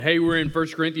Hey, we're in 1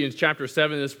 Corinthians chapter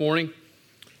 7 this morning.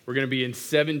 We're going to be in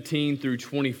 17 through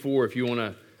 24 if you want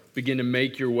to begin to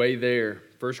make your way there.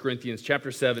 1 Corinthians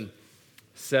chapter 7,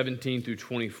 17 through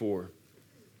 24.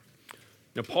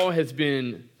 Now, Paul has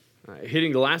been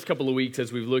hitting the last couple of weeks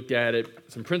as we've looked at it,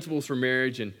 some principles for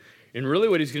marriage, and really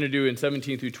what he's going to do in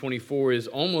 17 through 24 is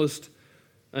almost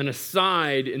an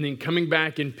aside and then coming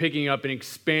back and picking up and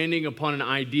expanding upon an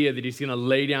idea that he's going to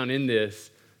lay down in this.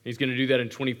 He's going to do that in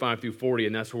 25 through 40,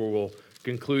 and that's where we'll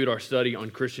conclude our study on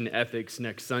Christian ethics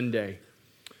next Sunday.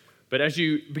 But as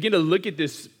you begin to look at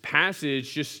this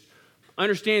passage, just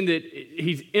understand that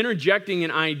he's interjecting an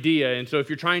idea. And so if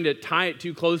you're trying to tie it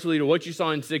too closely to what you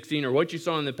saw in 16 or what you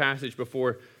saw in the passage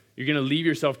before, you're going to leave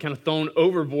yourself kind of thrown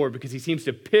overboard because he seems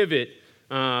to pivot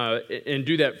and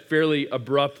do that fairly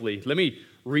abruptly. Let me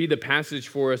read the passage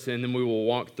for us, and then we will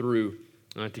walk through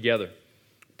together.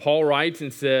 Paul writes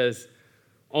and says,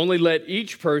 "Only let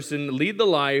each person lead the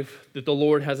life that the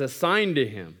Lord has assigned to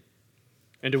him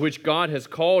and to which God has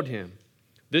called him.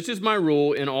 This is my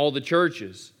rule in all the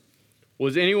churches.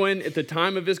 Was anyone at the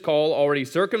time of his call already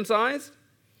circumcised?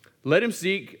 Let him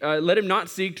not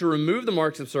seek to remove the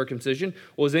marks of circumcision.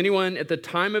 Was anyone at the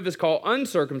time of his call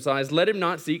uncircumcised? Let him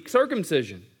not seek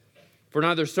circumcision. For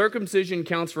neither circumcision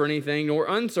counts for anything nor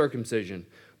uncircumcision,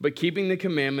 but keeping the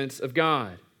commandments of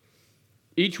God.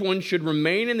 Each one should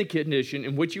remain in the condition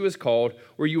in which he was called.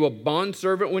 Were you a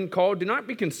bondservant when called? Do not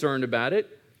be concerned about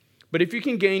it. But if you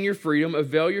can gain your freedom,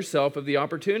 avail yourself of the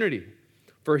opportunity.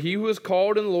 For he who is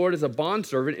called in the Lord as a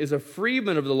bondservant is a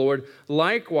freeman of the Lord.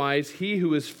 Likewise, he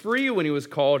who is free when he was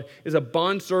called is a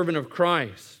bondservant of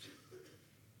Christ.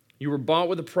 You were bought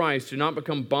with a price. Do not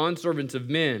become bondservants of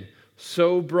men.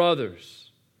 So,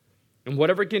 brothers, in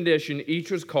whatever condition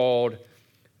each was called,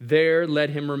 there let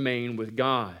him remain with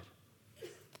God."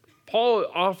 Paul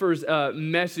offers a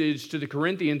message to the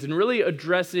Corinthians and really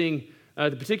addressing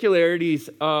the particularities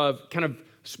of kind of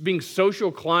being social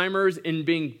climbers and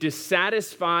being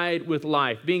dissatisfied with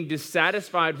life, being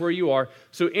dissatisfied where you are.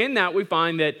 So in that, we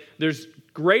find that there's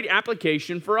great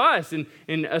application for us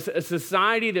in a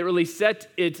society that really sets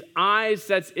its eyes,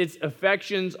 sets its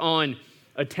affections on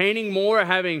attaining more,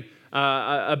 having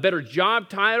a better job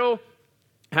title,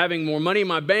 having more money in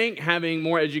my bank, having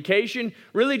more education,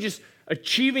 really just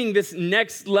achieving this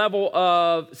next level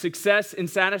of success and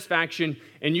satisfaction.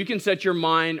 And you can set your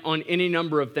mind on any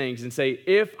number of things and say,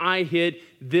 if I hit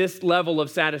this level of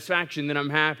satisfaction, then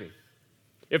I'm happy.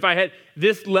 If I hit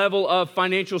this level of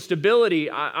financial stability,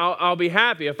 I'll be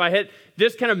happy. If I hit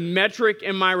this kind of metric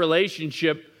in my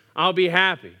relationship, I'll be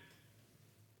happy.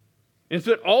 And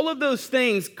so all of those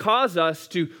things cause us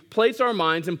to place our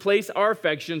minds and place our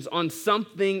affections on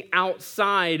something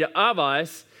outside of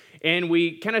us. And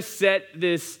we kind of set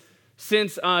this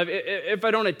sense of, if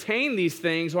I don't attain these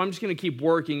things, well, I'm just going to keep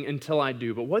working until I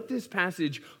do. But what this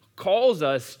passage calls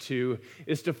us to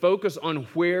is to focus on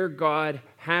where God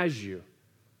has you.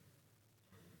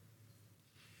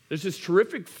 There's this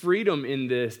terrific freedom in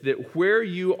this, that where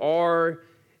you are,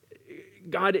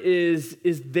 God is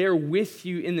there with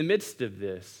you in the midst of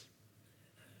this.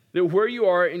 That where you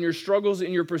are in your struggles,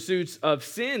 in your pursuits of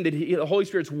sin, that the Holy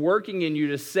Spirit's working in you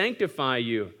to sanctify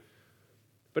you.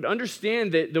 But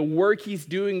understand that the work he's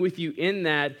doing with you in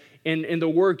that and the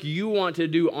work you want to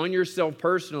do on yourself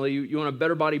personally, you want a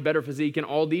better body, better physique, and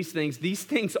all these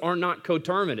things are not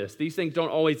coterminous. These things don't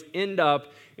always end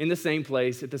up in the same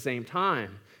place at the same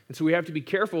time. And so we have to be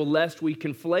careful lest we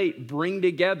bring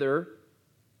together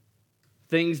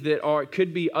things that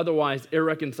could be otherwise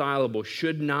irreconcilable,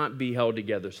 should not be held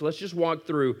together. So let's just walk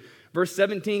through. Verse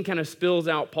 17 kind of spills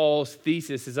out Paul's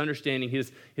thesis, his understanding,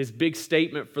 his big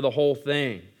statement for the whole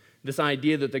thing. This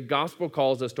idea that the gospel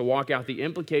calls us to walk out the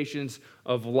implications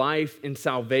of life and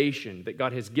salvation that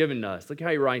God has given us. Look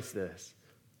how he writes this.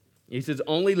 He says,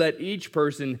 "Only let each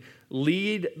person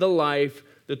lead the life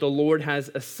that the Lord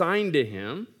has assigned to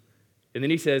him." And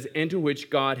then he says, "and to which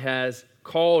God has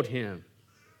called him."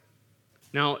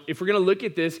 Now, if we're going to look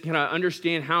at this, kind of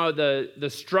understand how the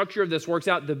structure of this works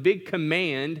out, the big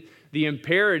command, the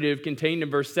imperative contained in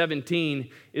verse 17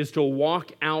 is to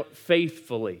walk out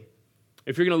faithfully.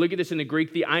 If you're going to look at this in the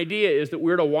Greek, the idea is that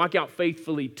we're to walk out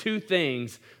faithfully two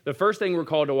things. The first thing we're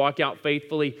called to walk out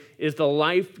faithfully is the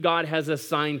life God has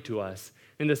assigned to us.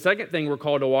 And the second thing we're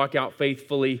called to walk out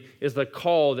faithfully is the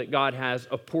call that God has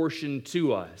apportioned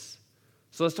to us.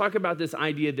 So let's talk about this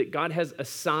idea that God has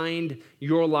assigned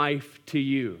your life to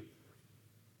you.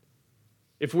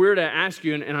 If we were to ask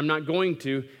you, and I'm not going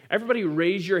to, everybody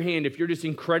raise your hand if you're just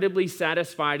incredibly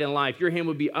satisfied in life. Your hand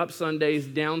would be up some days,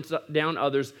 down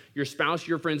others. Your spouse,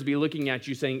 your friends would be looking at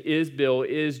you saying, is Bill,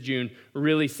 is June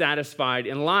really satisfied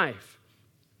in life?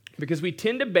 Because we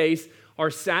tend to base our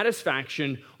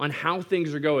satisfaction on how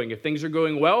things are going. If things are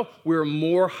going well, we're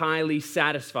more highly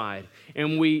satisfied.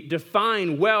 And we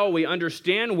define well, we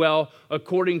understand well,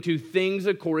 according to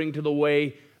the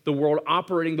way the world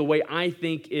operating the way I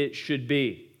think it should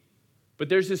be. But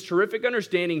there's this terrific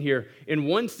understanding here, in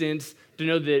one sense, to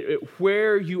know that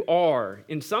where you are,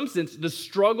 in some sense, the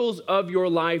struggles of your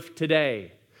life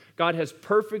today, God has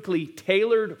perfectly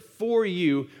tailored for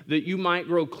you that you might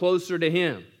grow closer to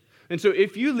Him. And so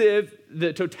if you live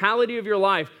the totality of your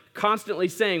life constantly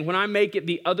saying, when I make it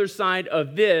the other side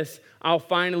of this, I'll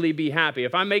finally be happy.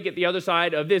 If I make it the other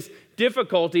side of this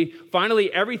difficulty,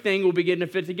 finally everything will begin to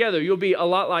fit together. You'll be a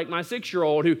lot like my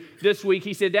 6-year-old who this week,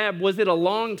 he said, Dad, was it a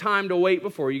long time to wait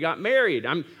before you got married?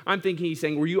 I'm thinking he's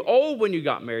saying, were you old when you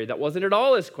got married? That wasn't at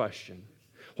all his question.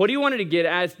 What he wanted to get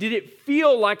at is, did it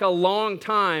feel like a long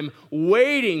time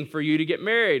waiting for you to get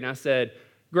married? And I said,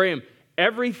 Graham,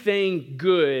 everything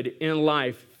good in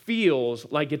life feels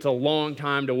like it's a long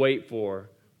time to wait for.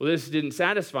 Well, this didn't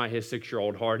satisfy his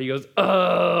 6-year-old heart. He goes,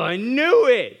 oh, I knew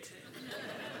it.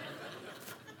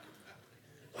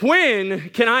 When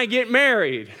can I get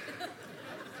married?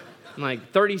 I'm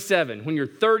like, 37. When you're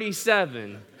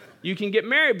 37, you can get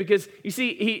married because, you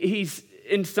see, he's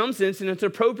in some sense, and it's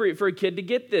appropriate for a kid to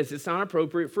get this. It's not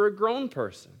appropriate for a grown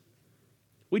person.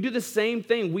 We do the same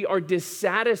thing. We are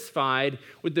dissatisfied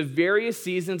with the various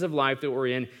seasons of life that we're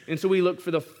in, and so we look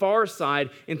for the far side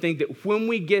and think that when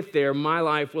we get there, my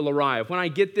life will arrive. When I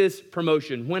get this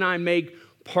promotion, when I make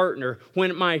partner,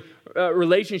 when my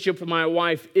relationship with my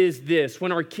wife is this,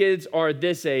 when our kids are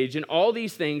this age, and all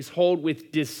these things hold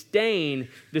with disdain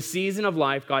the season of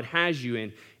life God has you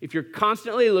in. If you're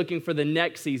constantly looking for the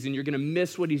next season, you're going to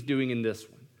miss what He's doing in this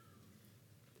one.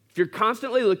 If you're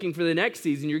constantly looking for the next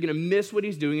season, you're going to miss what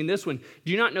He's doing in this one.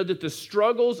 Do you not know that the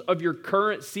struggles of your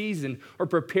current season are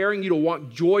preparing you to walk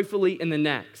joyfully in the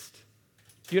next?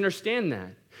 Do you understand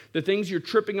that? The things you're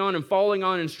tripping on and falling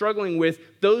on and struggling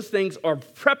with, those things are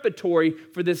preparatory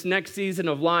for this next season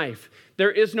of life.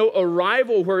 There is no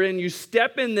arrival wherein you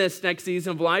step in this next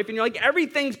season of life and you're like,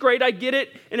 everything's great, I get it,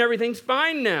 and everything's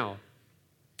fine now.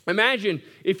 Imagine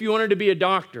if you wanted to be a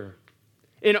doctor.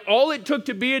 And all it took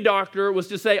to be a doctor was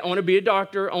to say, I want to be a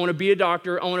doctor, I want to be a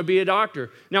doctor, I want to be a doctor.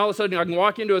 Now all of a sudden I can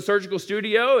walk into a surgical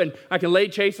studio and I can lay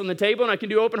Chase on the table and I can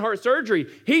do open heart surgery.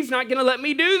 He's not going to let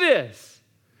me do this.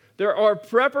 There are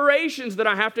preparations that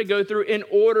I have to go through in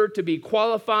order to be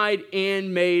qualified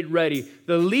and made ready.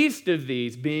 The least of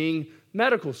these being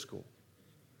medical school.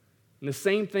 And the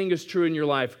same thing is true in your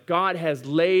life. God has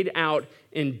laid out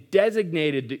and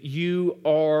designated that you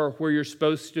are where you're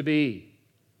supposed to be.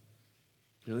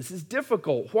 Now, this is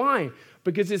difficult. Why?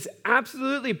 Because this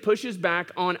absolutely pushes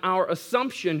back on our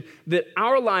assumption that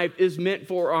our life is meant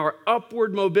for our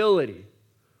upward mobility,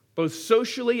 both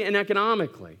socially and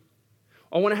economically.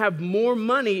 I want to have more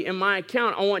money in my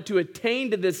account. I want to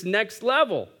attain to this next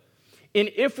level. And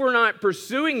if we're not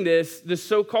pursuing this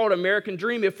so-called American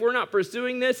dream, if we're not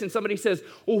pursuing this and somebody says,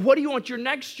 well, what do you want your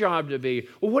next job to be?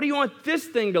 Well, what do you want this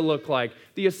thing to look like?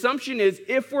 The assumption is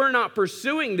if we're not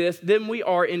pursuing this, then we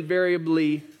are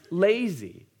invariably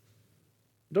lazy.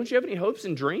 Don't you have any hopes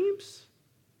and dreams?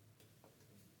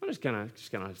 I'm just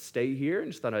gonna stay here and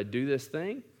just thought I'd do this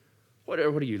thing. What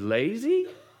are you, lazy?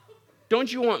 Don't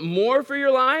you want more for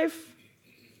your life?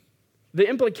 The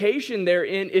implication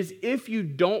therein is if you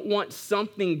don't want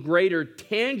something greater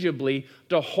tangibly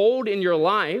to hold in your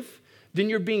life, then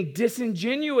you're being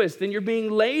disingenuous, then you're being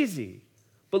lazy.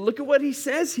 But look at what he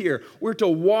says here. We're to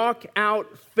walk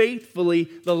out faithfully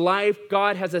the life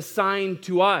God has assigned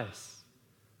to us.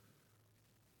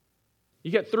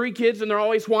 You got 3 kids and they're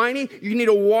always whiny? You need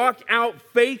to walk out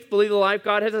faithfully the life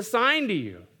God has assigned to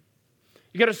you.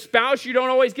 You got a spouse you don't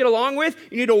always get along with?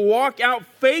 You need to walk out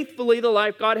faithfully the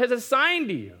life God has assigned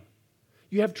to you.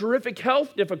 You have terrific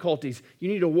health difficulties. You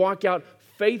need to walk out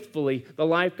faithfully the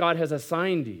life God has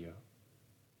assigned to you.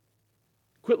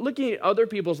 Quit looking at other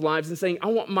people's lives and saying, I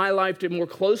want my life to more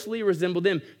closely resemble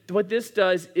them. What this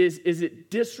does is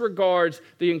it disregards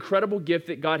the incredible gift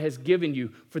that God has given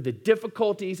you for the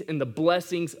difficulties and the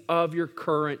blessings of your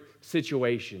current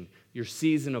situation, your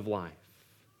season of life.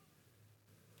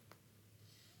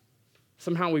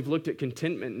 Somehow we've looked at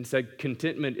contentment and said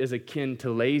contentment is akin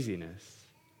to laziness.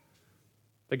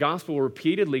 The gospel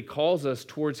repeatedly calls us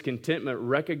towards contentment,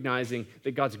 recognizing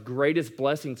that God's greatest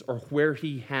blessings are where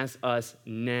He has us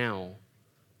now.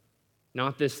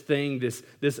 Not this thing, this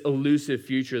elusive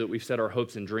future that we've set our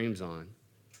hopes and dreams on.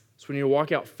 So we need to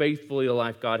walk out faithfully the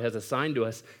life God has assigned to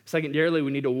us. Secondarily,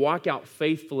 we need to walk out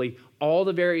faithfully all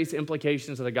the various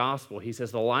implications of the gospel. He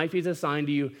says the life He's assigned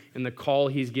to you and the call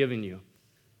He's given you.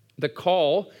 The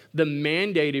call, the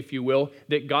mandate, if you will,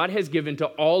 that God has given to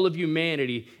all of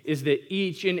humanity is that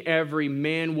each and every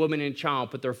man, woman, and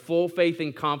child put their full faith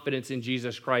and confidence in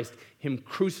Jesus Christ, Him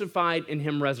crucified and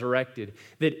Him resurrected,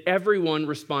 that everyone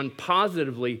respond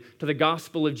positively to the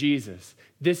gospel of Jesus.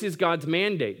 This is God's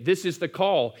mandate. This is the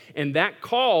call. And that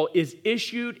call is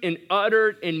issued and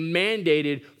uttered and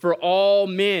mandated for all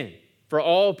men, for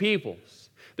all peoples.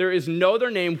 There is no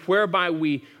other name whereby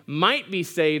we might be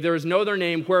saved. There is no other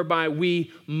name whereby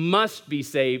we must be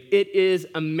saved. It is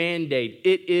a mandate.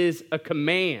 It is a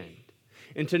command.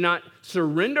 And to not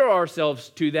surrender ourselves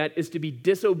to that is to be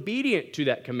disobedient to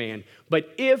that command.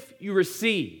 But if you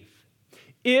receive,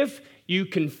 if you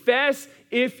confess,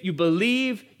 if you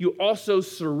believe, you also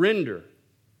surrender.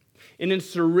 And in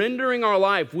surrendering our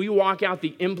life, we walk out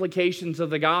the implications of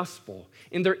the gospel.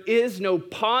 And there is no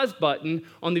pause button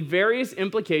on the various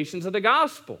implications of the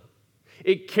gospel.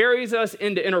 It carries us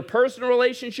into interpersonal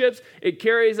relationships. It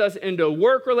carries us into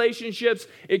work relationships.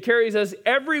 It carries us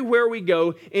everywhere we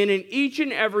go. And in each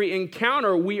and every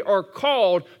encounter, we are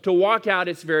called to walk out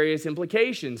its various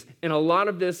implications. And a lot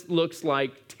of this looks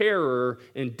like terror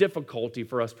and difficulty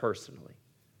for us personally.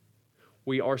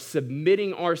 We are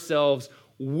submitting ourselves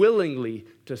willingly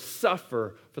to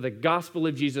suffer for the gospel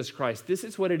of Jesus Christ. This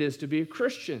is what it is to be a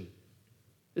Christian.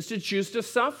 It's to choose to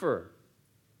suffer.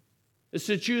 It's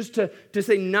to choose to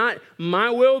say, not my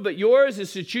will, but yours.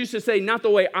 It's to choose to say, not the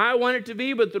way I want it to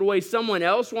be, but the way someone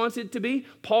else wants it to be.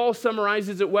 Paul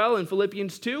summarizes it well in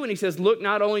Philippians 2, and he says, look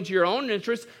not only to your own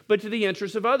interests, but to the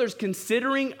interests of others,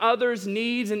 considering others'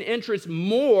 needs and interests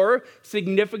more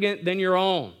significant than your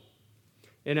own.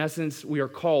 In essence, we are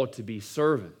called to be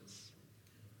servants.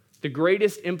 The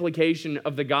greatest implication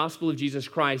of the gospel of Jesus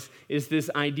Christ is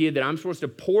this idea that I'm supposed to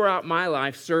pour out my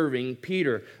life serving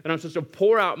Peter, and I'm supposed to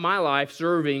pour out my life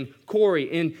serving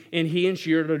Corey, and he and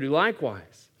she are to do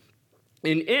likewise.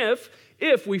 And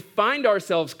if we find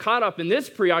ourselves caught up in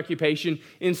this preoccupation,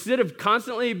 instead of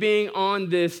constantly being on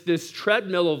this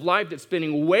treadmill of life that's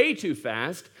spinning way too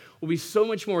fast, will be so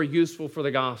much more useful for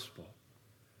the gospel.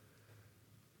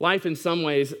 Life, in some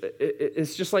ways,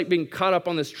 it's just like being caught up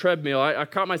on this treadmill. I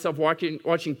caught myself watching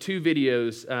two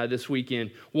videos this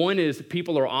weekend. One is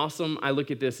People Are Awesome. I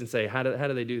look at this and say, how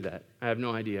do they do that? I have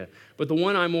no idea. But the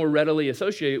one I more readily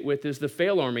associate with is the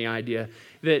fail army idea,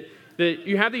 that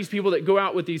you have these people that go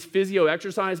out with these physio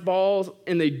exercise balls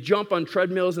and they jump on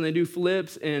treadmills and they do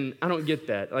flips, and I don't get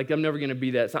that. Like, I'm never going to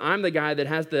be that. So I'm the guy that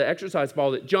has the exercise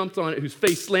ball that jumps on it, whose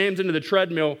face slams into the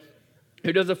treadmill,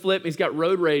 who does a flip, and he's got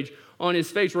road rage on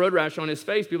his face, road rash on his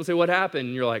face. People say, what happened?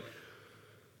 And you're like,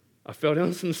 I fell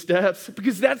down some steps.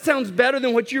 Because that sounds better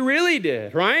than what you really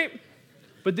did, right?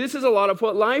 But this is a lot of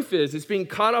what life is. It's being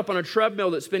caught up on a treadmill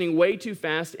that's spinning way too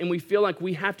fast, and we feel like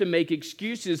we have to make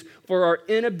excuses for our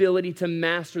inability to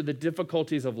master the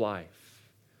difficulties of life.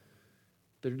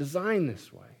 They're designed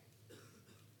this way.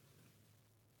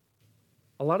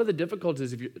 A lot of the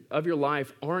difficulties of your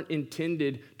life aren't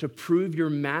intended to prove your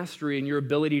mastery and your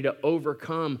ability to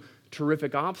overcome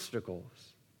terrific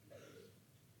obstacles.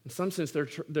 In some sense,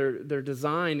 they're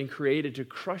designed and created to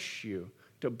crush you,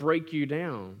 to break you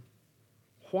down.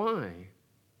 Why?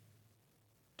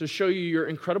 To show you your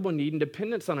incredible need and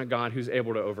dependence on a God who's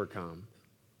able to overcome.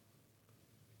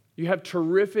 You have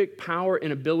terrific power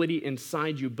and ability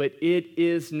inside you, but it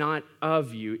is not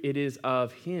of you. It is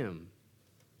of Him.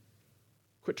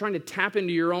 Quit trying to tap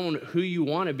into your own who you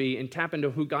want to be and tap into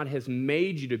who God has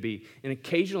made you to be. And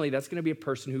occasionally, that's going to be a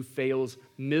person who fails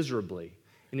miserably.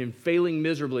 And in failing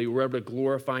miserably, we're able to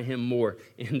glorify Him more.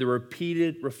 And the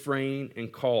repeated refrain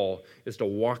and call is to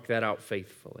walk that out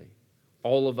faithfully.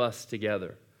 All of us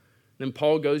together. Then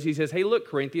Paul goes, he says, hey, look,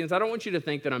 Corinthians, I don't want you to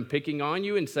think that I'm picking on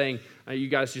you and saying you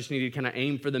guys just need to kind of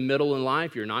aim for the middle in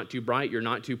life. You're not too bright. You're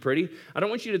not too pretty. I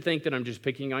don't want you to think that I'm just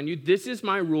picking on you. This is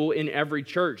my rule in every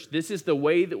church. This is the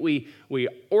way that we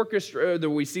orchestrate, that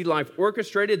we see life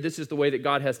orchestrated. This is the way that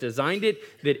God has designed it,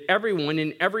 that everyone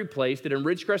in every place, that in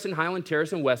Ridgecrest and Highland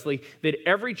Terrace and Wesley, that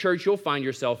every church you'll find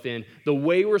yourself in, the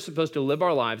way we're supposed to live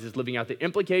our lives is living out the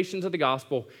implications of the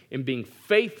gospel and being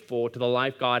faithful to the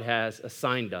life God has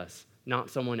assigned us,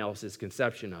 not someone else's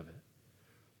conception of it.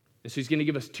 And so he's going to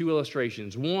give us two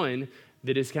illustrations. One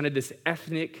that is kind of this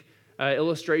ethnic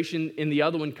illustration, and the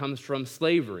other one comes from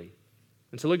slavery.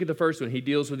 And so look at the first one. He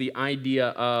deals with the idea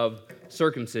of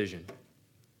circumcision.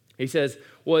 He says,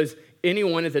 was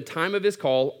anyone at the time of his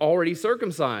call already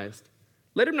circumcised?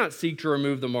 Let him not seek to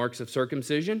remove the marks of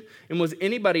circumcision. And was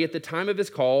anybody at the time of his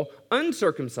call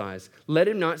uncircumcised? Let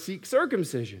him not seek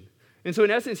circumcision. And so in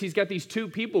essence, he's got these two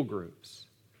people groups.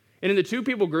 And in the two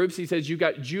people groups, he says, you've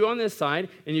got Jew on this side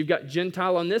and you've got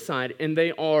Gentile on this side, and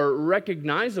they are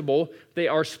recognizable. They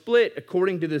are split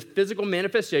according to this physical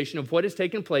manifestation of what has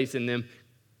taken place in them.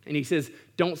 And he says,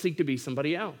 don't seek to be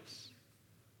somebody else.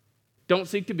 Don't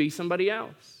seek to be somebody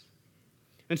else.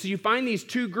 And so you find these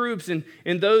two groups, and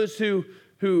those who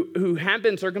have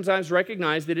been circumcised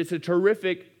recognize that it's a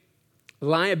terrific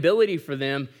liability for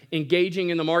them engaging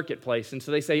in the marketplace. And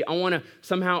so they say, I want to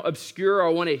somehow obscure, or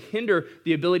I want to hinder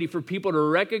the ability for people to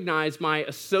recognize my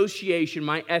association,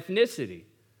 my ethnicity.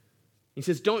 He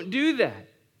says, don't do that.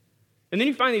 And then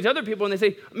you find these other people and they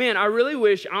say, man, I really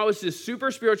wish I was this super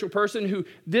spiritual person who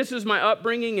this is my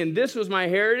upbringing and this was my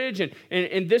heritage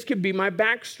and this could be my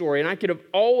backstory and I could have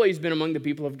always been among the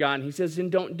people of God. And he says, then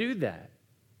don't do that.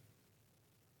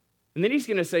 And then he's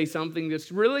going to say something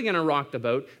that's really going to rock the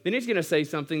boat. Then he's going to say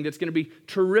something that's going to be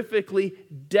terrifically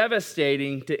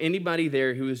devastating to anybody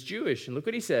there who is Jewish. And look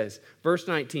what he says, verse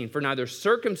 19, for neither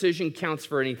circumcision counts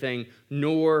for anything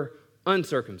nor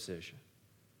uncircumcision.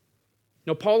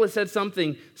 Now, Paul has said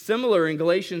something similar in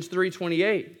Galatians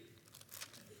 3:28.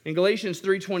 In Galatians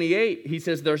 3:28, he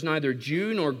says, there's neither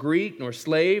Jew nor Greek nor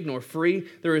slave nor free.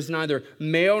 There is neither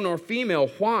male nor female.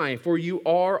 Why? For you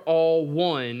are all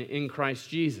one in Christ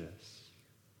Jesus.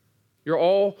 You're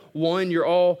all one. You're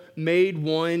all made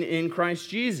one in Christ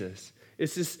Jesus.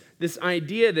 It's this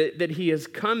idea that he has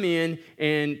come in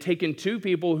and taken two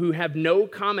people who have no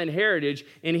common heritage,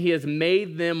 and he has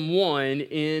made them one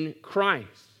in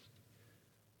Christ.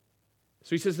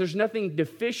 So he says there's nothing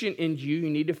deficient in you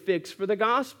need to fix for the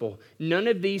gospel. None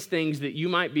of these things that you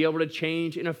might be able to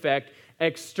change and affect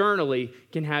externally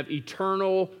can have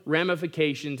eternal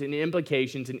ramifications and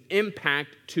implications and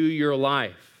impact to your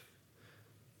life.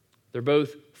 They're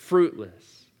both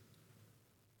fruitless.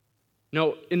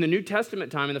 Now, in the New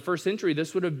Testament time, in the first century,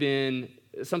 this would have been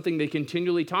something they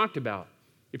continually talked about.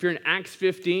 If you're in Acts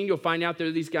 15, you'll find out there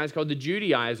are these guys called the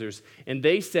Judaizers, and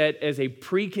they set as a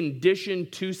precondition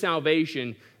to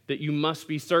salvation that you must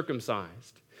be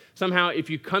circumcised. Somehow, if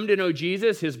you come to know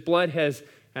Jesus, his blood has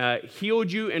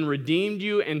healed you and redeemed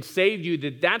you and saved you,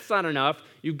 that's not enough.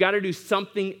 You've got to do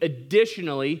something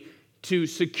additionally to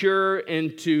secure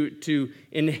and to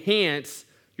enhance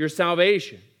your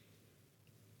salvation.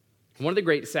 One of the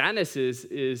great sadnesses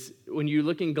is when you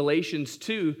look in Galatians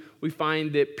 2, we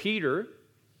find that Peter,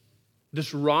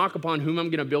 this rock upon whom I'm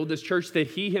going to build this church, that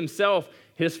he himself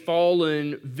has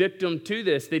fallen victim to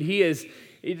this, that he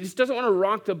just doesn't want to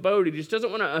rock the boat. He just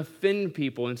doesn't want to offend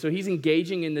people. And so he's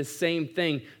engaging in this same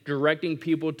thing, directing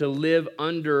people to live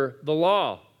under the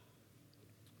law,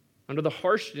 under the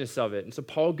harshness of it. And so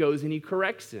Paul goes and he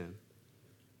corrects him.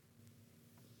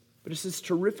 But it's this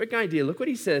terrific idea. Look what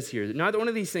he says here. Neither one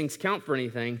of these things count for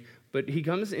anything, but he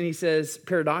comes and he says,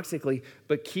 paradoxically,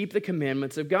 but keep the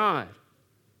commandments of God.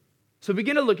 So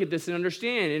begin to look at this and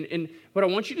understand. And what I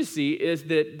want you to see is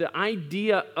that the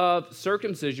idea of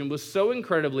circumcision was so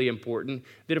incredibly important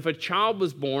that if a child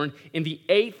was born and the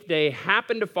 8th day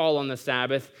happened to fall on the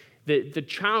Sabbath, that the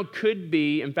child could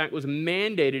be, in fact, was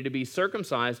mandated to be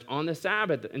circumcised on the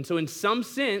Sabbath. And so in some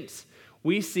sense,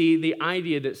 we see the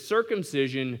idea that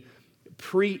circumcision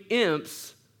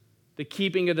preempts the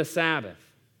keeping of the Sabbath.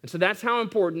 And so that's how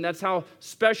important, that's how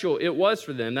special it was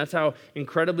for them. That's how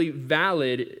incredibly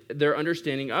valid their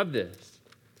understanding of this.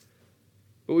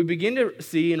 But we begin to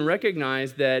see and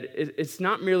recognize that it's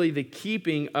not merely the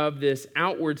keeping of this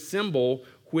outward symbol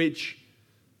which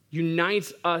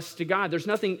unites us to God. There's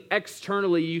nothing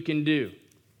externally you can do.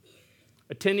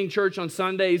 Attending church on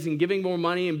Sundays and giving more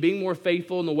money and being more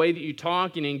faithful in the way that you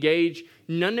talk and engage,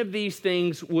 none of these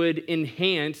things would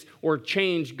enhance or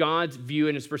change God's view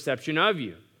and his perception of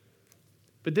you.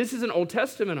 But this is an Old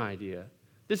Testament idea.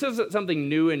 This isn't something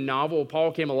new and novel.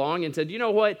 Paul came along and said, you know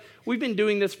what? We've been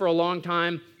doing this for a long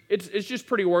time. It's just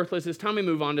pretty worthless. It's time we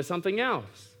move on to something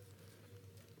else.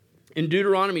 In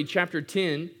Deuteronomy chapter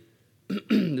 10,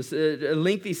 this is a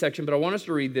lengthy section, but I want us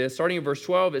to read this. Starting in verse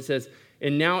 12, it says,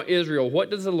 and now Israel, what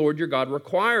does the Lord your God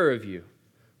require of you?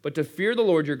 But to fear the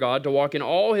Lord your God, to walk in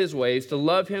all his ways, to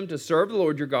love him, to serve the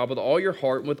Lord your God with all your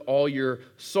heart and with all your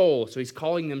soul. So he's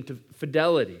calling them to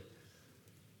fidelity.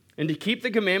 And to keep the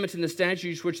commandments and the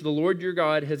statutes which the Lord your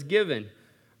God has given.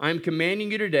 I am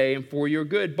commanding you today and for your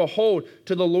good. Behold,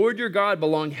 to the Lord your God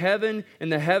belong heaven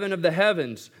and the heaven of the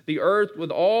heavens, the earth with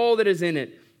all that is in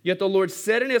it. Yet the Lord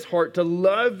set in his heart to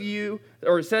love you,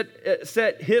 or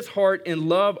set his heart in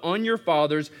love on your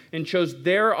fathers and chose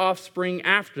their offspring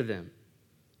after them,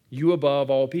 you above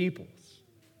all peoples.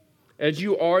 As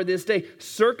you are this day,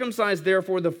 circumcise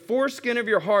therefore the foreskin of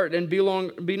your heart and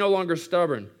be no longer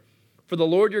stubborn. For the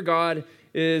Lord your God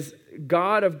is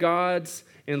God of gods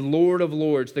and Lord of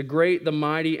lords, the great, the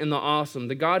mighty, and the awesome,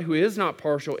 the God who is not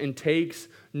partial and takes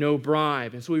no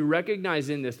bribe. And so we recognize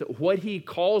in this that what he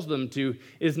calls them to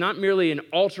is not merely an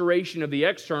alteration of the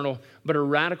external, but a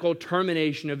radical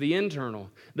termination of the internal.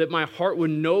 That my heart would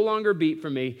no longer beat for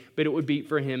me, but it would beat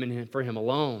for him and for him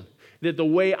alone. That the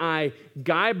way I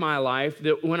guide my life,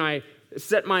 that when I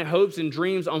set my hopes and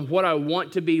dreams on what I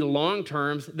want to be long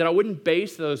terms, that I wouldn't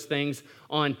base those things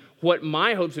on what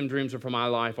my hopes and dreams for my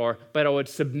life are, but I would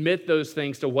submit those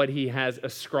things to what he has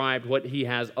ascribed, what he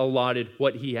has allotted,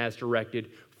 what he has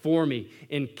directed for me.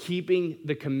 And keeping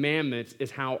the commandments is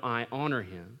how I honor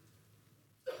him.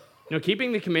 Now,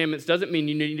 keeping the commandments doesn't mean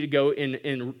you need to go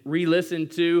and re-listen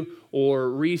to or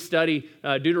re-study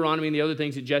Deuteronomy and the other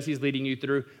things that Jesse's leading you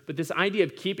through. But this idea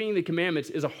of keeping the commandments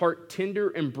is a heart tender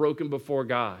and broken before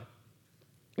God.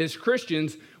 As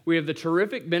Christians, we have the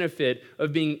terrific benefit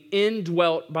of being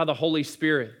indwelt by the Holy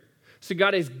Spirit. So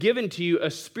God has given to you a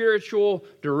spiritual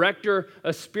director,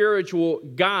 a spiritual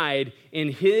guide, and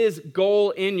his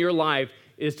goal in your life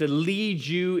is to lead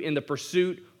you in the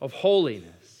pursuit of holiness.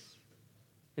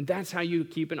 And that's how you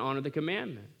keep and honor the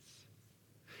commandments.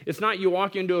 It's not you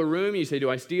walk into a room and you say, do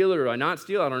I steal or do I not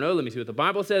steal? I don't know. Let me see what the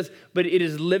Bible says. But it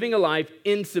is living a life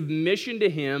in submission to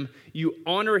him. You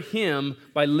honor him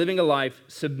by living a life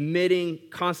submitting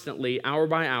constantly, hour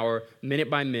by hour, minute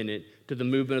by minute, to the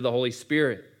movement of the Holy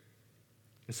Spirit.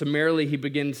 And summarily, he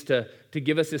begins to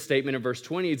give us this statement in verse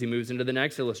 20 as he moves into the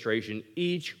next illustration.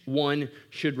 Each one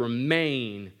should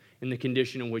remain in the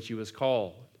condition in which he was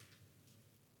called.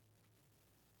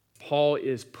 Paul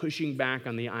is pushing back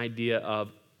on the idea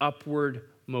of upward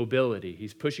mobility.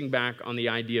 He's pushing back on the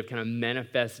idea of kind of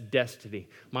manifest destiny.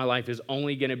 My life is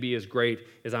only going to be as great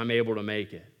as I'm able to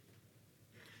make it.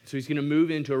 So he's going to move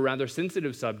into a rather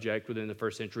sensitive subject within the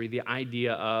first century, the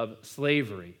idea of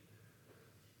slavery.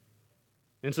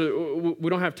 And so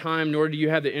we don't have time, nor do you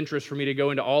have the interest for me to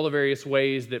go into all the various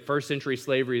ways that first century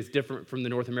slavery is different from the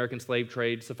North American slave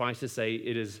trade. Suffice to say,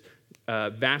 it is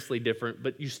vastly different,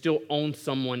 but you still own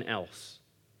someone else.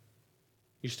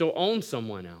 You still own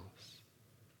someone else.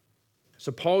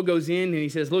 So Paul goes in and he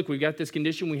says, look, we've got this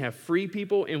condition. We have free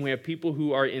people and we have people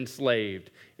who are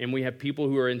enslaved. And we have people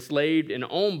who are enslaved and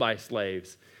owned by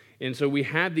slaves. And so we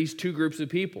have these two groups of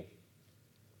people.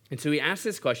 And so he asks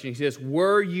this question. He says,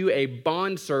 were you a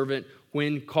bondservant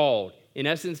when called? In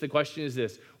essence, the question is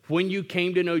this. When you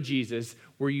came to know Jesus,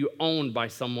 were you owned by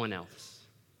someone else?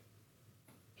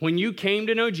 When you came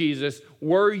to know Jesus,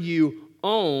 were you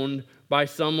owned by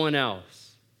someone else?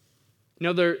 You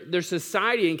know, their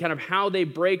society and kind of how they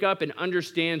break up and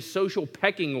understand social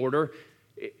pecking order,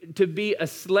 to be a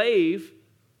slave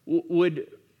would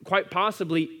quite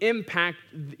possibly impact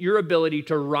your ability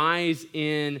to rise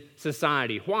in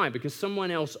society. Why? Because someone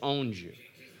else owns you.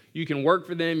 You can work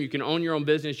for them, you can own your own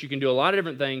business, you can do a lot of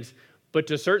different things, but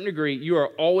to a certain degree, you are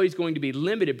always going to be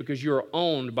limited because you are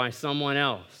owned by someone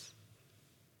else.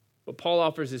 But Paul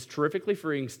offers this terrifically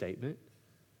freeing statement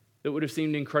that would have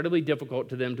seemed incredibly difficult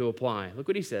to them to apply. Look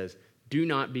what he says, do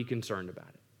not be concerned about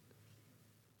it.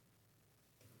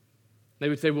 They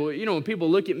would say, well, you know, when people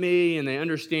look at me and they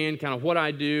understand kind of what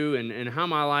I do and how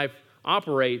my life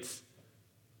operates,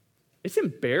 it's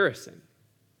embarrassing.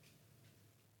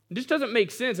 It just doesn't make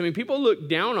sense. I mean, people look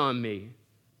down on me.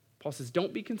 Paul says,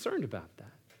 don't be concerned about that.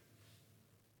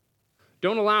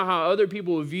 Don't allow how other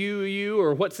people view you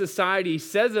or what society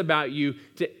says about you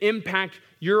to impact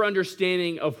your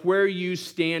understanding of where you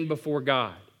stand before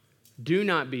God. Do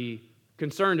not be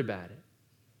concerned about it.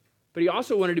 But he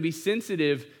also wanted to be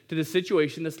sensitive to the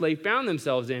situation the slave found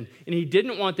themselves in. And he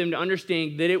didn't want them to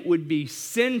understand that it would be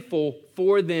sinful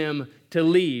for them to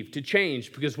leave, to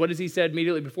change. Because what has he said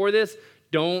immediately before this?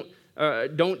 Don't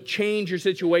change your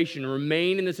situation.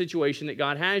 Remain in the situation that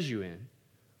God has you in.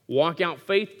 Walk out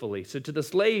faithfully. So to the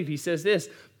slave, he says this,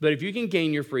 but if you can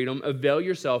gain your freedom, avail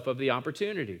yourself of the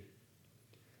opportunity.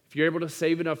 If you're able to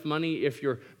save enough money, if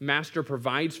your master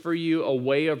provides for you a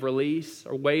way of release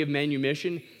or way of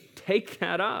manumission, take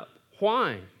that up.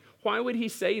 Why? Why would he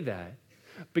say that?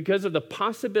 Because of the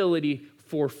possibility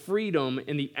for freedom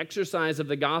in the exercise of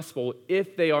the gospel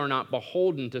if they are not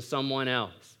beholden to someone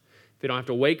else. If they don't have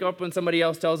to wake up when somebody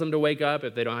else tells them to wake up,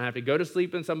 if they don't have to go to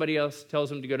sleep when somebody else tells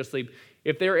them to go to sleep,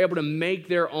 if they're able to make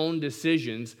their own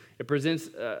decisions, it presents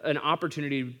an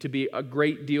opportunity to be a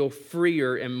great deal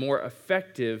freer and more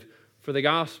effective for the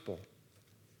gospel.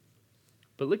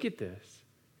 But look at this.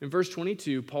 In verse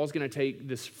 22, Paul's going to take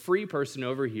this free person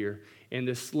over here and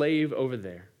this slave over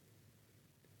there.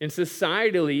 And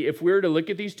societally, if we were to look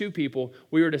at these two people,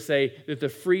 we were to say that the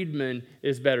freedman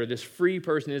is better, this free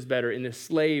person is better, and the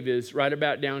slave is right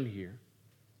about down here.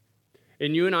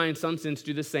 And you and I, in some sense,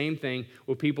 do the same thing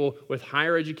with people with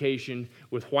higher education,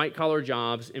 with white-collar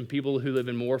jobs, and people who live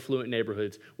in more affluent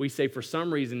neighborhoods. We say, for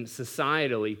some reason,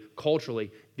 societally,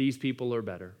 culturally, these people are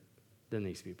better than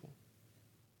these people.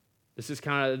 This is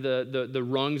kind of the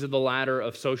rungs of the ladder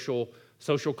of social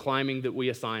climbing that we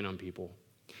assign on people.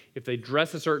 If they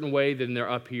dress a certain way, then they're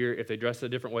up here. If they dress a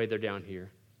different way, they're down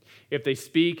here. If they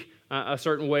speak a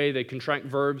certain way, they contract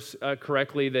verbs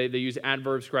correctly, they use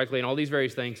adverbs correctly, and all these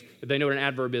various things. If they know what an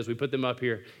adverb is, we put them up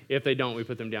here. If they don't, we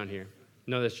put them down here.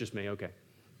 No, that's just me. Okay.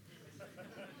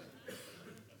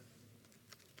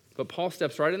 But Paul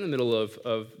steps right in the middle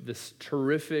of this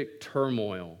terrific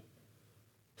turmoil,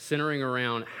 centering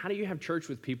around how do you have church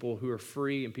with people who are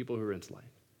free and people who are enslaved?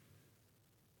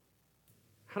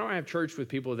 How do I have church with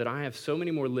people that I have so many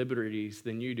more liberties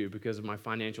than you do because of my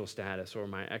financial status or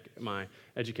my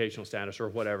educational status or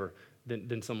whatever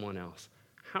than someone else?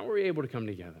 How are we able to come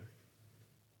together?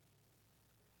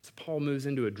 So Paul moves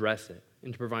in to address it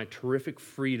and to provide terrific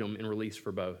freedom and release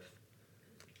for both.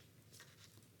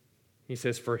 He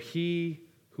says, for he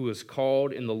who is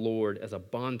called in the Lord as a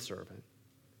bondservant.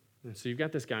 And so you've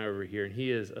got this guy over here, and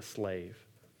he is a slave.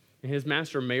 And his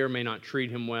master may or may not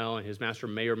treat him well, and his master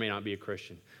may or may not be a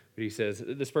Christian. But he says,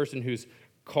 this person who's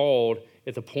called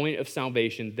at the point of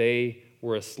salvation, they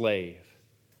were a slave.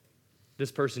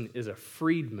 This person is a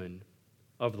freedman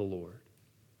of the Lord.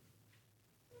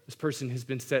 This person has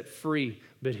been set free,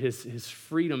 but his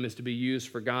freedom is to be used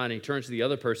for God. And he turns to the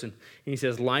other person, and he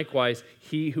says, likewise,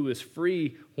 he who is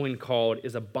free when called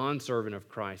is a bondservant of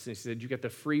Christ. And he said, you got the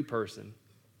free person.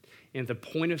 And at the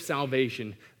point of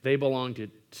salvation, they belong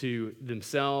to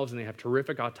themselves, and they have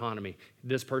terrific autonomy.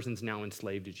 This person's now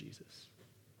enslaved to Jesus.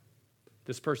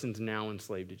 This person's now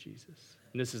enslaved to Jesus.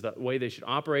 And this is the way they should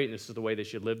operate, and this is the way they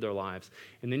should live their lives.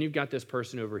 And then you've got this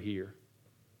person over here.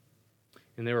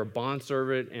 And they were a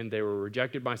bondservant, and they were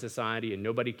rejected by society, and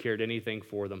nobody cared anything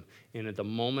for them. And at the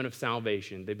moment of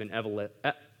salvation, they've been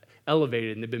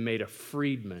elevated, and they've been made a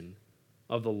freedman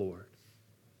of the Lord.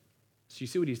 So you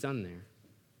see what he's done there?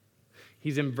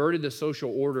 He's inverted the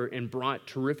social order and brought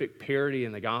terrific parity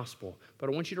in the gospel. But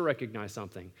I want you to recognize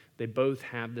something. They both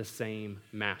have the same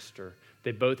master.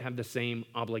 They both have the same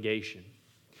obligation.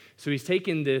 So he's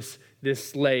taken this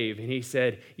slave, and he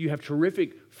said, you have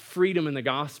terrific freedom in the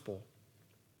gospel.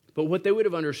 But what they would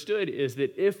have understood is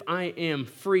that if I am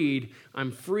freed,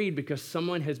 I'm freed because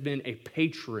someone has been a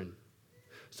patron.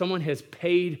 Someone has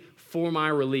paid for my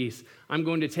release. I'm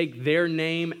going to take their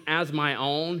name as my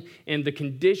own, and the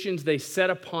conditions they set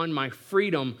upon my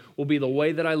freedom will be the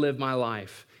way that I live my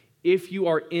life. If you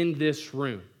are in this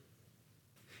room,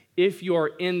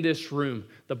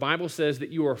 the Bible says that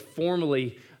you are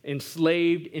formerly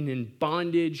enslaved and in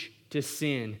bondage to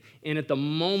sin. And at the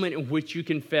moment in which you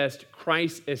confessed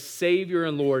Christ as Savior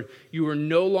and Lord, you are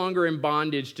no longer in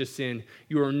bondage to sin.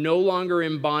 You are no longer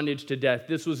in bondage to death.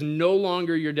 This was no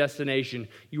longer your destination.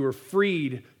 You were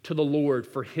freed to the Lord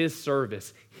for His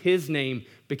service. His name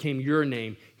became your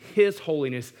name. His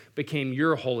holiness became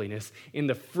your holiness. And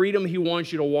the freedom He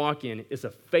wants you to walk in is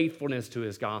a faithfulness to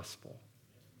His gospel.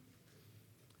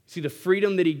 See, the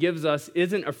freedom that He gives us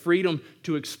isn't a freedom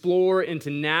to explore and to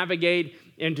navigate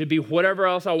and to be whatever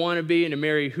else I want to be and to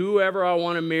marry whoever I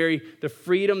want to marry. The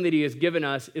freedom that He has given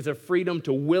us is a freedom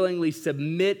to willingly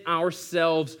submit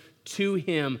ourselves to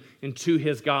Him and to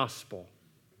His gospel.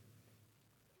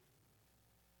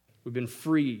 We've been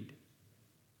freed,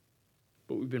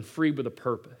 but we've been freed with a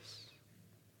purpose.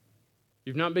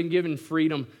 You've not been given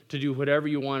freedom to do whatever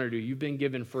you want to do. You've been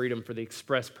given freedom for the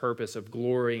express purpose of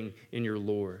glorying in your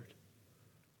Lord.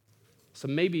 So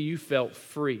maybe you felt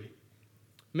free.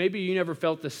 Maybe you never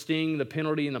felt the sting, the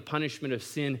penalty, and the punishment of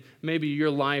sin. Maybe your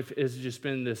life has just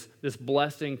been this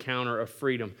blessed encounter of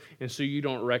freedom, and so you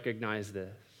don't recognize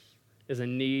this as a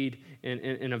need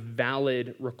and a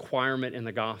valid requirement in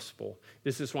the gospel.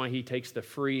 This is why He takes the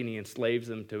free and He enslaves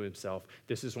them to Himself.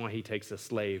 This is why He takes a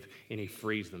slave and He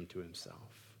frees them to Himself.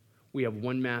 We have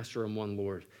one master and one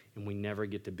Lord, and we never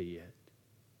get to be it.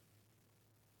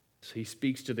 So He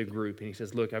speaks to the group, and He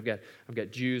says, look, I've got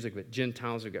Jews, I've got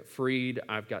Gentiles, I've got freed,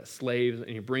 I've got slaves, and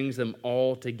He brings them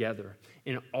all together.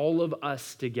 And all of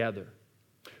us together,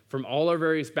 from all our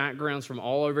various backgrounds, from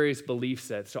all our various belief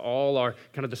sets, to all our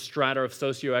kind of the strata of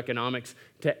socioeconomics,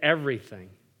 to everything,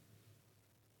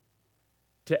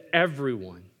 to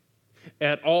everyone,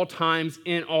 at all times,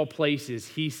 in all places,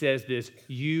 He says this: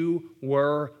 you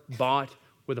were bought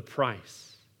with a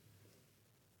price.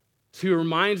 So he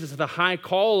reminds us of the high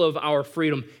call of our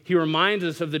freedom. He reminds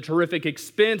us of the terrific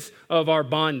expense of our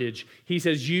bondage. He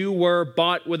says, you were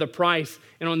bought with a price.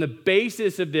 And on the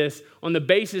basis of this, on the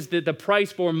basis that the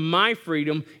price for my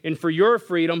freedom and for your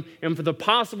freedom and for the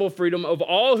possible freedom of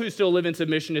all who still live in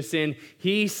submission to sin,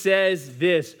 he says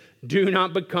this, do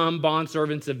not become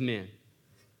bondservants of men.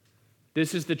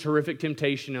 This is the terrific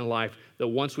temptation in life that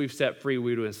once we've set free,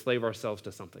 we would enslave ourselves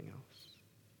to something else.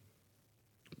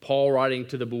 Paul, writing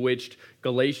to the bewitched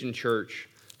Galatian church,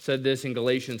 said this in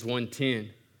Galatians 1:10.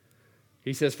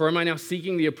 He says, for am I now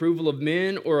seeking the approval of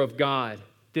men or of God?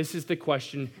 This is the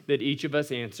question that each of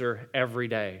us answer every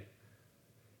day.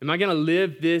 Am I going to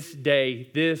live this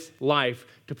day, this life,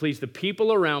 to please the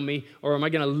people around me, or am I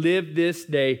going to live this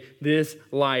day, this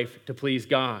life, to please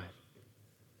God?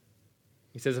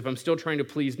 He says, if I'm still trying to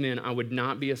please men, I would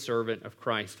not be a servant of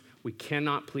Christ. We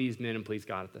cannot please men and please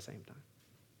God at the same time.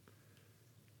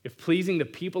 If pleasing the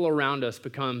people around us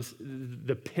becomes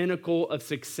the pinnacle of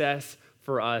success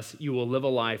for us, you will live a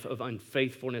life of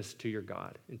unfaithfulness to your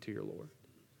God and to your Lord.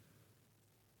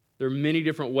 There are many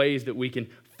different ways that we can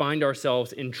find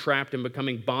ourselves entrapped in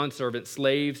becoming bondservants,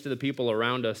 slaves to the people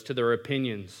around us, to their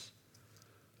opinions.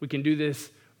 We can do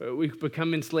this, we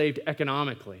become enslaved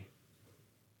economically.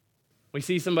 We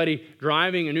see somebody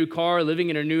driving a new car,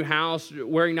 living in a new house,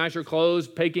 wearing nicer clothes,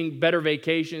 taking better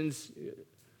vacations.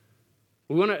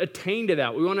 We want to attain to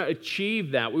that. We want to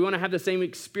achieve that. We want to have the same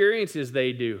experiences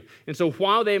they do. And so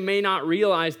while they may not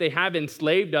realize they have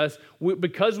enslaved us,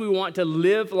 because we want to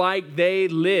live like they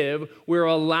live, we're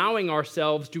allowing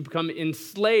ourselves to become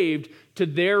enslaved to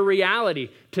their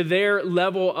reality, to their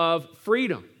level of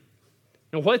freedom.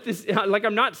 And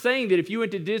I'm not saying that if you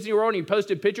went to Disney World and you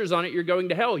posted pictures on it, you're going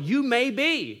to hell. You may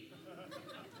be.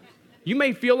 You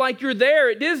may feel like you're there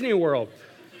at Disney World.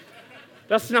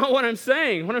 That's not what I'm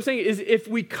saying. What I'm saying is if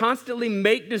we constantly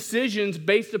make decisions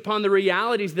based upon the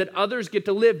realities that others get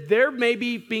to live, they're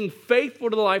maybe being faithful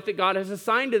to the life that God has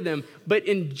assigned to them. But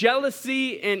in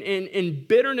jealousy and in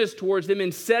bitterness towards them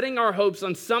and setting our hopes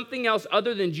on something else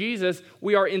other than Jesus,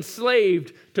 we are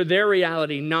enslaved to their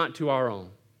reality, not to our own.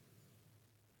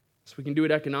 So we can do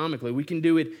it economically. We can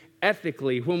do it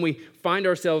ethically when we find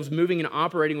ourselves moving and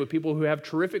operating with people who have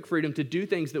terrific freedom to do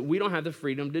things that we don't have the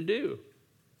freedom to do.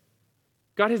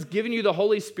 God has given you the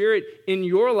Holy Spirit in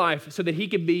your life so that he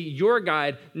can be your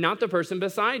guide, not the person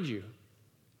beside you.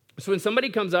 So when somebody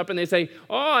comes up and they say,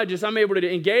 I'm able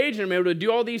to engage and I'm able to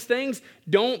do all these things,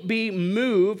 don't be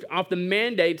moved off the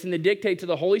mandates and the dictates of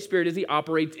the Holy Spirit as he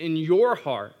operates in your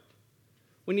heart.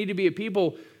 We need to be a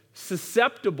people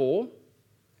susceptible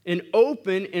and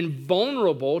open and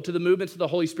vulnerable to the movements of the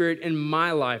Holy Spirit in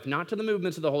my life, not to the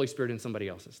movements of the Holy Spirit in somebody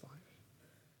else's life.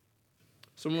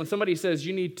 So when somebody says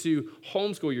you need to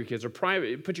homeschool your kids or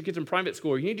put your kids in private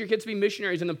school, or you need your kids to be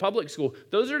missionaries in the public school,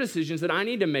 those are decisions that I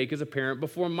need to make as a parent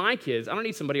before my kids. I don't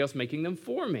need somebody else making them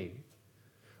for me.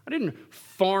 I didn't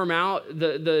farm out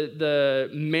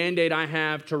the mandate I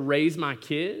have to raise my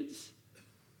kids.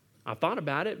 I thought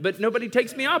about it, but nobody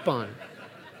takes me up on it.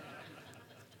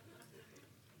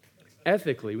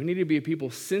 Ethically, we need to be a people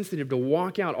sensitive to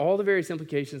walk out all the various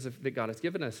implications that God has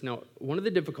given us. Now, one of the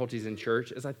difficulties in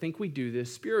church is I think we do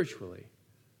this spiritually.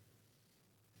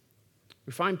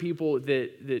 We find people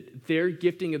that their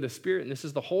gifting of the Spirit, and this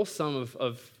is the whole sum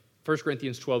of 1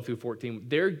 Corinthians 12 through 14,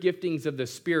 their giftings of the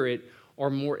Spirit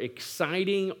are more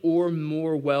exciting or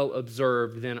more well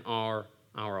observed than our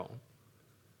own. And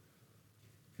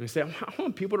we say, I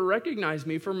want people to recognize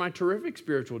me for my terrific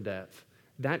spiritual depth.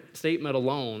 That statement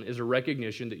alone is a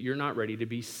recognition that you're not ready to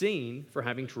be seen for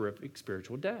having terrific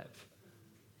spiritual depth.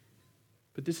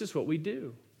 But this is what we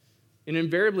do. And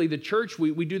invariably, the church,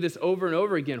 we do this over and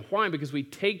over again. Why? Because we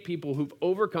take people who've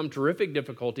overcome terrific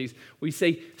difficulties. We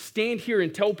say, stand here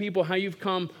and tell people how you've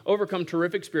overcome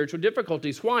terrific spiritual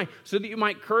difficulties. Why? So that you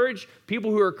might encourage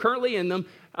people who are currently in them,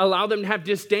 allow them to have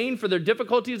disdain for their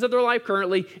difficulties of their life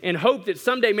currently, and hope that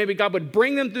someday maybe God would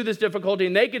bring them through this difficulty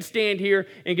and they could stand here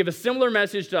and give a similar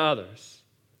message to others.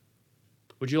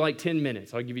 Would you like 10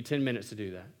 minutes? I'll give you 10 minutes to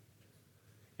do that.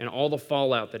 And all the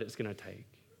fallout that it's going to take.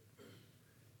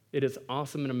 It is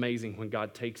awesome and amazing when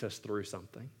God takes us through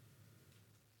something.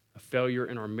 A failure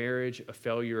in our marriage, a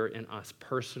failure in us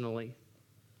personally,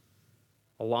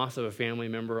 a loss of a family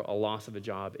member, a loss of a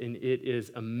job. And it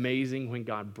is amazing when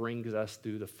God brings us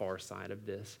through the far side of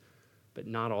this, but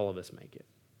not all of us make it.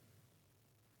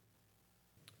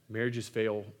 Marriages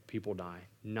fail, people die.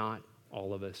 Not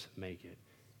all of us make it.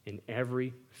 And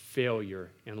every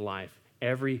failure in life,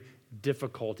 every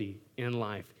difficulty in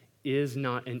life is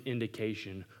not an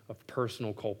indication of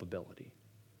personal culpability,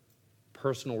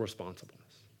 personal responsibleness.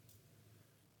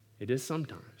 It is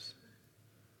sometimes,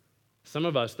 Some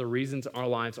of us, the reasons our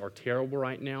lives are terrible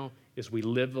right now is we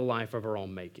live the life of our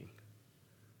own making.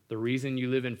 The reason you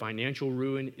live in financial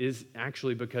ruin is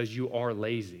actually because you are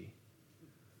lazy.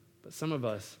 But some of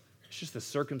us, it's just the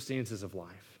circumstances of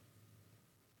life.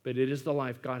 But it is the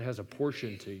life God has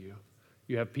apportioned to you.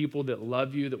 You have people that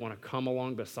love you, that want to come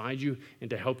along beside you and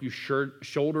to help you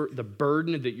shoulder the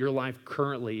burden that your life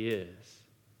currently is.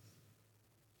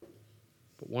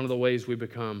 But one of the ways we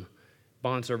become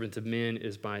bondservants of men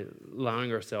is by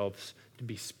allowing ourselves to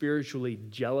be spiritually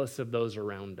jealous of those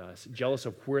around us, jealous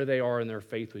of where they are in their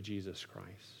faith with Jesus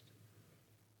Christ.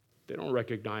 They don't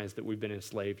recognize that we've been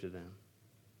enslaved to them.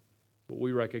 But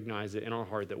we recognize it in our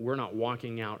heart that we're not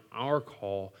walking out our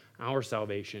call, our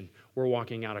salvation. We're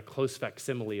walking out a close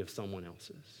facsimile of someone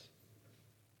else's.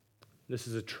 This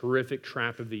is a terrific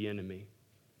trap of the enemy,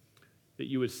 that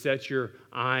you would set your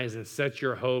eyes and set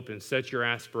your hope and set your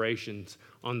aspirations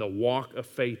on the walk of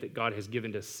faith that God has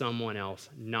given to someone else,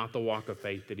 not the walk of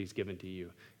faith that he's given to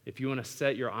you. If you want to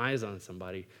set your eyes on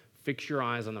somebody, fix your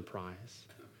eyes on the prize.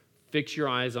 Fix your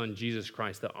eyes on Jesus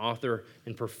Christ, the author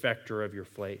and perfecter of your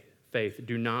faith.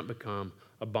 Do not become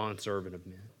a bondservant of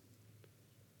men.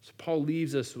 So Paul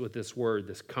leaves us with this word,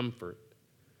 this comfort.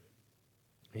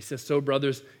 He says, so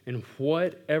brothers, in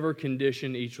whatever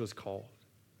condition each was called,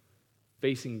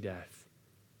 facing death,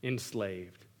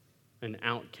 enslaved, an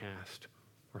outcast,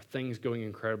 or things going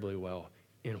incredibly well,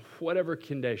 in whatever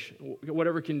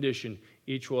condition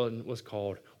each one was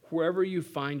called, wherever you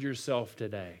find yourself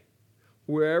today,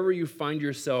 wherever you find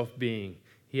yourself being,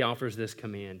 he offers this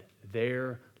command: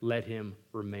 there let him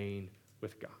remain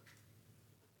with God.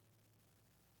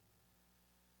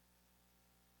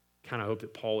 Kind of hope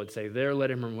that Paul would say, there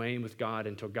let him remain with God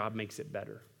until God makes it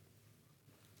better.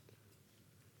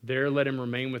 There let him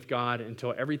remain with God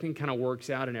until everything kind of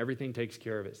works out and everything takes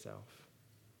care of itself.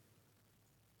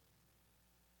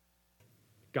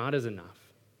 God is enough.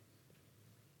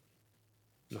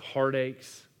 And the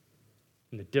heartaches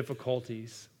and the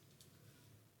difficulties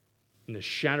and the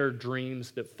shattered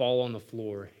dreams that fall on the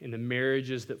floor, and the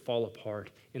marriages that fall apart,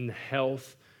 and the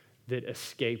health that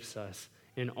escapes us,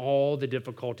 and all the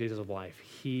difficulties of life,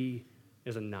 he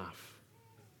is enough.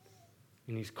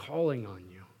 And he's calling on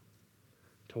you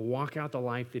to walk out the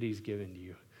life that he's given to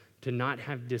you, to not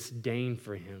have disdain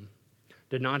for him,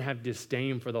 to not have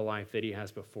disdain for the life that he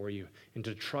has before you, and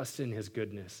to trust in his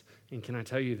goodness. And can I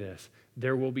tell you this?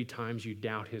 There will be times you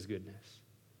doubt his goodness.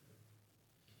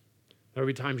 There will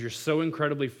be times you're so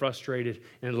incredibly frustrated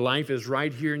and life is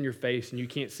right here in your face and you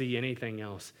can't see anything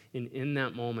else. And in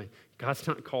that moment, God's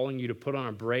not calling you to put on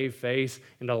a brave face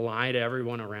and to lie to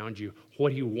everyone around you.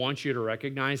 What he wants you to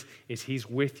recognize is he's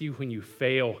with you when you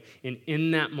fail. And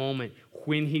in that moment,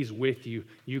 when he's with you,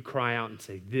 you cry out and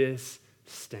say, this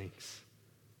stinks.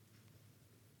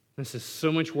 This is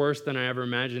so much worse than I ever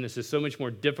imagined. This is so much more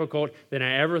difficult than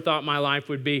I ever thought my life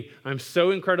would be. I'm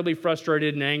so incredibly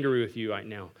frustrated and angry with you right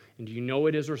now. And do you know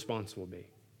what his response will be?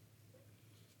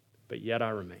 But yet I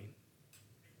remain.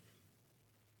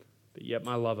 But yet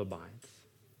my love abides.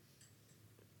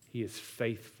 He is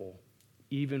faithful,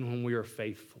 even when we are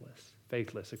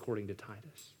faithless, according to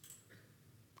Titus.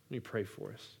 Let me pray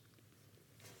for us.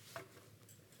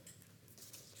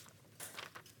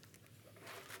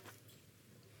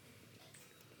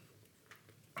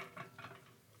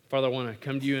 Father, I want to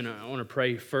come to you and I want to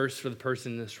pray first for the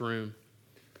person in this room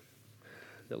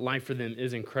that life for them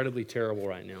is incredibly terrible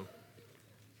right now.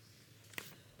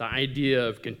 The idea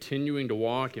of continuing to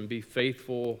walk and be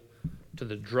faithful to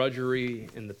the drudgery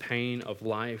and the pain of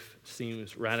life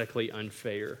seems radically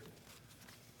unfair.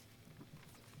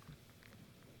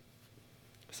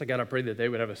 So God, I pray that they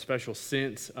would have a special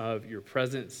sense of your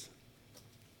presence,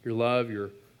 your love, your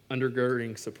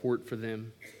undergirding support for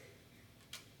them,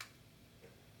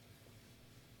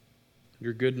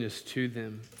 your goodness to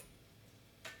them.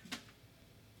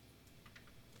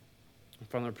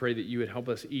 Father, I pray that you would help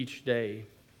us each day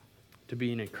to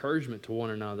be an encouragement to one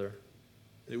another,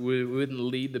 that we wouldn't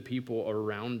lead the people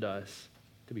around us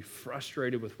to be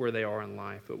frustrated with where they are in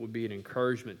life, but would be an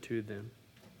encouragement to them,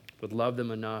 would love them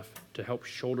enough to help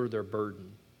shoulder their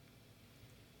burden.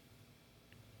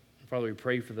 And Father, we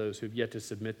pray for those who have yet to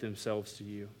submit themselves to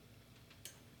you,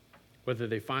 whether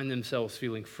they find themselves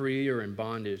feeling free or in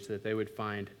bondage, that they would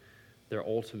find their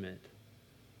ultimate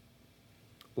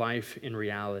life in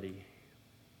reality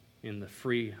in the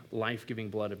free,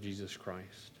 life-giving blood of Jesus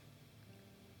Christ.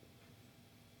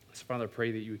 So, Father, I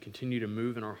pray that you would continue to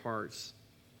move in our hearts.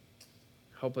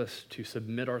 Help us to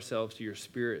submit ourselves to your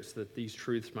Spirit so that these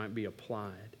truths might be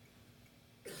applied.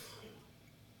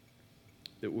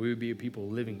 That we would be a people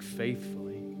living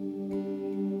faithfully.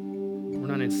 We're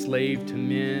not enslaved to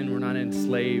men. We're not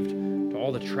enslaved to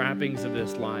all the trappings of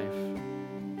this life.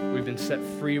 We've been set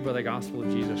free by the gospel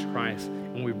of Jesus Christ,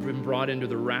 and we've been brought into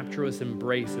the rapturous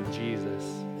embrace of Jesus,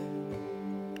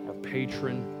 our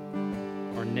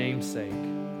patron, our namesake.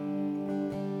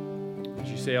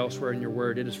 As you say elsewhere in your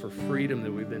word, it is for freedom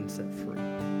that we've been set free.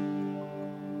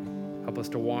 Help us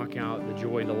to walk out the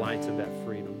joy and delights of that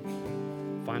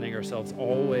freedom, finding ourselves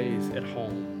always at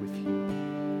home with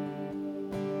you.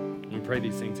 We pray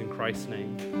these things in Christ's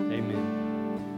name. Amen.